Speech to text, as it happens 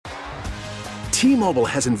T-Mobile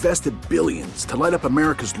has invested billions to light up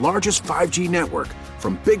America's largest 5G network,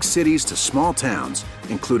 from big cities to small towns,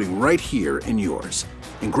 including right here in yours.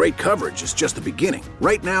 And great coverage is just the beginning.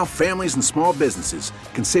 Right now, families and small businesses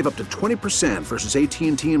can save up to 20% versus AT&T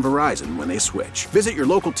and Verizon when they switch. Visit your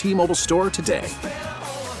local T-Mobile store today.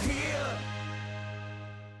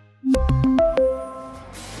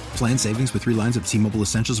 Plan savings with 3 lines of T-Mobile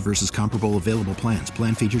Essentials versus comparable available plans.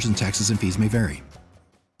 Plan features and taxes and fees may vary.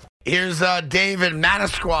 Here's David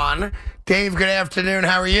Manasquan. Dave, good afternoon.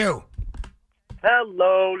 How are you?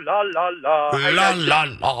 Hello, la la la. La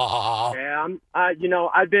la la. Yeah,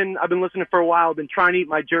 I've been listening for a while. I've been trying to eat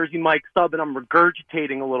my Jersey Mike sub, and I'm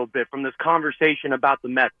regurgitating a little bit from this conversation about the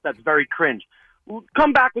Mets. That's very cringe.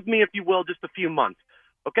 Come back with me, if you will, just a few months.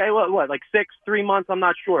 Okay, what, like 3 months? I'm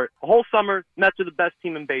not sure. The whole summer, Mets are the best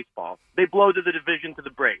team in baseball. They blow to the division to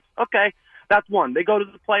the Braves. Okay, that's one. They go to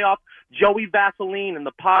the playoffs. Joey Vaseline and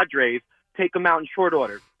the Padres take them out in short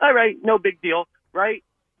order. All right, no big deal, right?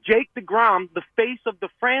 Jake DeGrom, the face of the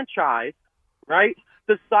franchise, right,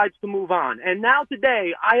 decides to move on. And now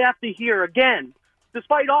today, I have to hear again,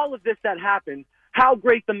 despite all of this that happened, how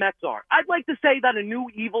great the Mets are. I'd like to say that a new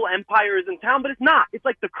evil empire is in town, but it's not. It's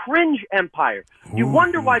like the cringe empire. You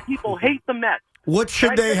wonder why people hate the Mets. What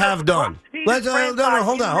should they have done? Let's hold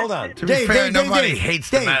on. To be fair, nobody hates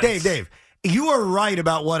the Mets. Dave. You are right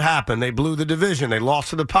about what happened. They blew the division. They lost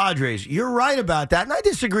to the Padres. You're right about that. And I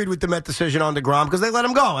disagreed with the Met decision on DeGrom because they let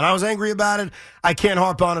him go. And I was angry about it. I can't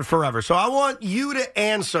harp on it forever. So I want you to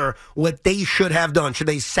answer what they should have done. Should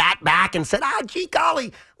they sat back and said, gee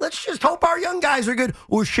golly, let's just hope our young guys are good?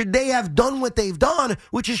 Or should they have done what they've done,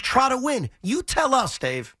 which is try to win? You tell us,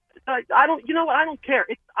 Dave. I don't care.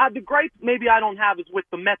 It's the gripe maybe I don't have is with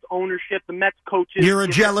the Mets ownership, the Mets coaches. You're a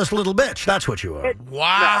jealous little bitch. That's what you are.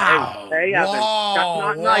 Wow. Hey, Evan. That's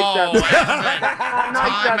not nice, Evan. That's not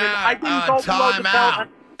nice, Evan. I didn't go below the belt.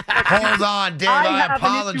 Hold on, Dave. I I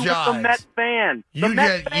apologize. have an issue with the Mets fan. The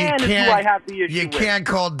Mets fan is who I have the issue You with. can't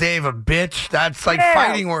call Dave a bitch. That's like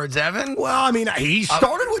fighting words, Evan. Well, I mean, he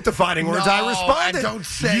started with the fighting words. I responded. Don't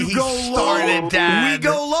say you he go started, lower. Dad. We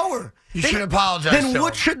go lower. You should apologize Then to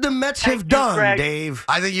what him. should the Mets have done, Greg. Dave?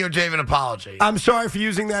 I think you owe Dave an apology. I'm sorry for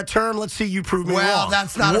using that term. Let's see you prove me wrong. Well,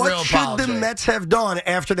 that's not a real What should apology. the Mets have done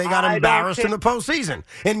after they got I don't embarrassed in care. the postseason?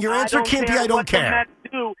 And your answer can't be, I don't what care. The Mets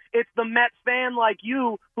do. It's the Mets fan like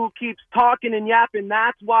you who keeps talking and yapping.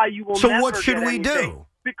 That's why you will So never what should get we anything. do?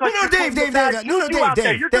 Because No, you're Dave, putting Dave, bad Dave, no, juju out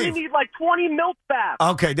there. Dave, You're going Dave. to need like 20 milk baths.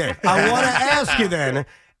 Okay, Dave. I want to ask you then,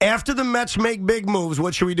 after the Mets make big moves,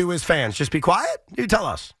 what should we do as fans? Just be quiet? You tell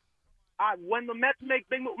us. When the Mets make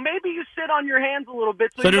big moves, maybe you sit on your hands a little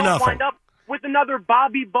bit so So you do don't nothing. wind up with another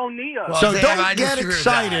Bobby Bonilla. Well, So Dave, don't I get disagree with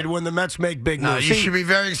excited that. when the Mets make big No, moves. you See, should be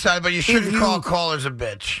very excited, but you shouldn't you- call callers a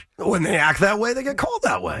bitch. when they act that way, they get called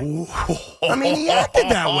that way. I mean, he acted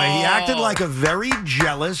that way. He acted like a very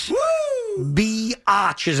jealous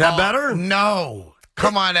biatch. Is that better? No.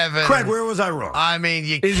 Come on, Evan. Craig, where was I wrong? I mean,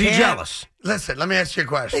 you Is he can't- jealous? Listen, let me ask you a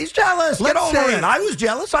question. He's jealous. Get Let's over say- it. I was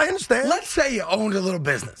jealous. I understand. Let's say you owned a little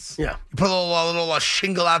business. Yeah. You put a little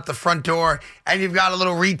shingle out the front door, and you've got a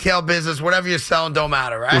little retail business. Whatever you're selling don't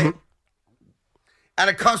matter, right? Mm-hmm. And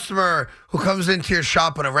a customer who comes into your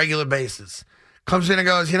shop on a regular basis comes in and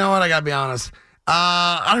goes, you know what, I got to be honest.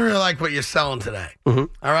 I don't really like what you're selling today. All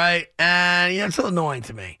right? And it's a little annoying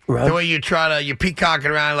to me. Right. The way you you're peacocking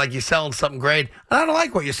around like you're selling something great. And I don't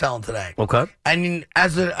like what you're selling today. Okay. And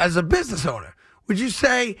as a business owner, would you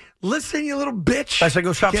say, listen, you little bitch? I say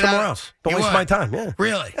go shop Get somewhere out- else. Don't You waste would? my time. Yeah.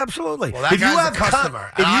 Really? Absolutely. Well, that guy's a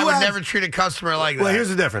customer. And I would have- never treat a customer like that. Well, here's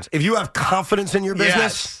the difference. If you have confidence in your business,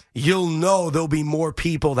 Yes. you'll know there'll be more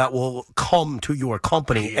people that will come to your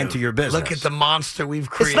company and to your business. Look at the monster we've It's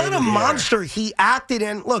created. not a here. monster. He acted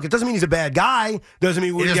in. Look, it doesn't mean he's a bad guy. Doesn't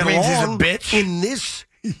mean we It get just means he's a along. bitch. In this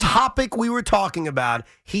topic we were talking about,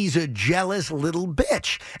 he's a jealous little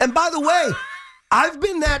bitch. And by the way, I've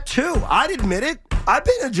been that too. I'd admit it. I've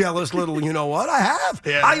been a jealous little, you know what? I have.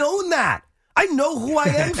 Yeah. I own that. I know who I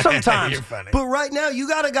am sometimes. You're funny. But right now, you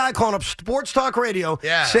got a guy calling up Sports Talk Radio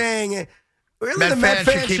Yeah. saying, really, Met the Met fans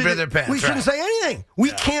should fans keep it in their pants, we shouldn't right. say anything.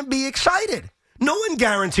 We can't be excited. No one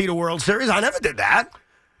guaranteed a World Series. I never did that.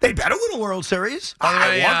 They better win a World Series. By the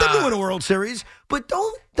way, I want them to win a World Series. But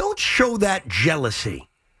don't show that jealousy.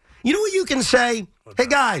 You know what you can say? Hey,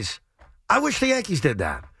 guys, I wish the Yankees did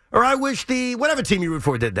that. Or I wish the whatever team you root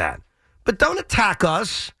for did that. But don't attack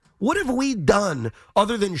us. What have we done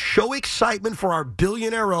other than show excitement for our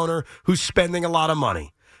billionaire owner who's spending a lot of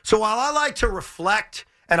money? So while I like to reflect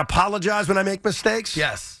and apologize when I make mistakes,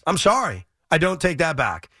 Yes. I'm sorry. I don't take that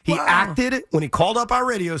back. He Wow. acted when he called up our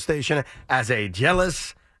radio station as a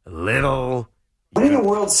jealous little Winning a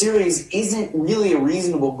World Series isn't really a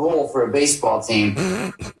reasonable goal for a baseball team.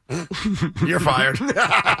 You're fired. All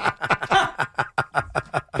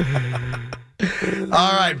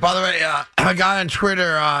right. By the way, a guy on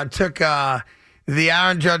Twitter took the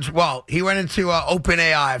Aaron Judge. Well, he went into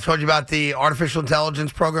OpenAI. I've told you about the artificial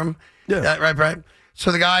intelligence program. Yeah. Right.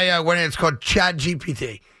 So the guy went in. It's called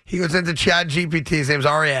ChatGPT. He goes into ChatGPT. His name's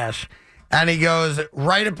Ari Ash. And he goes,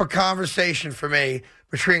 write up a conversation for me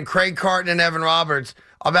between Craig Carton and Evan Roberts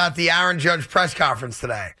about the Aaron Judge press conference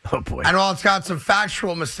today. Oh, boy. And while it's got some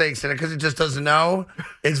factual mistakes in it because it just doesn't know,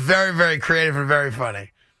 it's very, very creative and very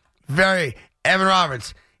funny. Evan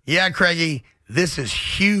Roberts, yeah, Craigie, this is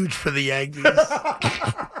huge for the Yankees.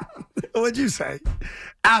 What'd you say?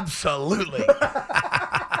 Absolutely.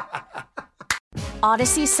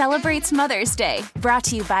 Odyssey celebrates Mother's Day, brought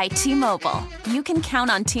to you by T-Mobile. You can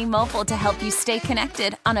count on T-Mobile to help you stay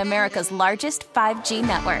connected on America's largest 5G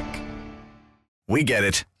network. We get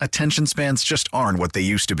it. Attention spans just aren't what they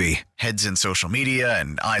used to be. Heads in social media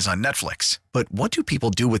and eyes on Netflix. But what do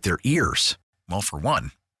people do with their ears? Well, for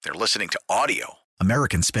one, they're listening to audio.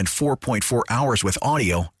 Americans spend 4.4 hours with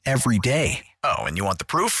audio every day. Oh, and you want the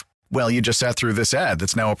proof? Well, you just sat through this ad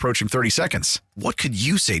that's now approaching 30 seconds. What could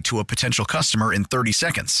you say to a potential customer in 30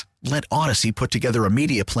 seconds? Let Odyssey put together a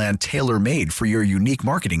media plan tailor-made for your unique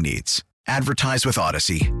marketing needs. Advertise with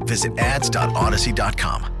Odyssey. Visit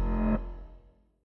ads.odyssey.com.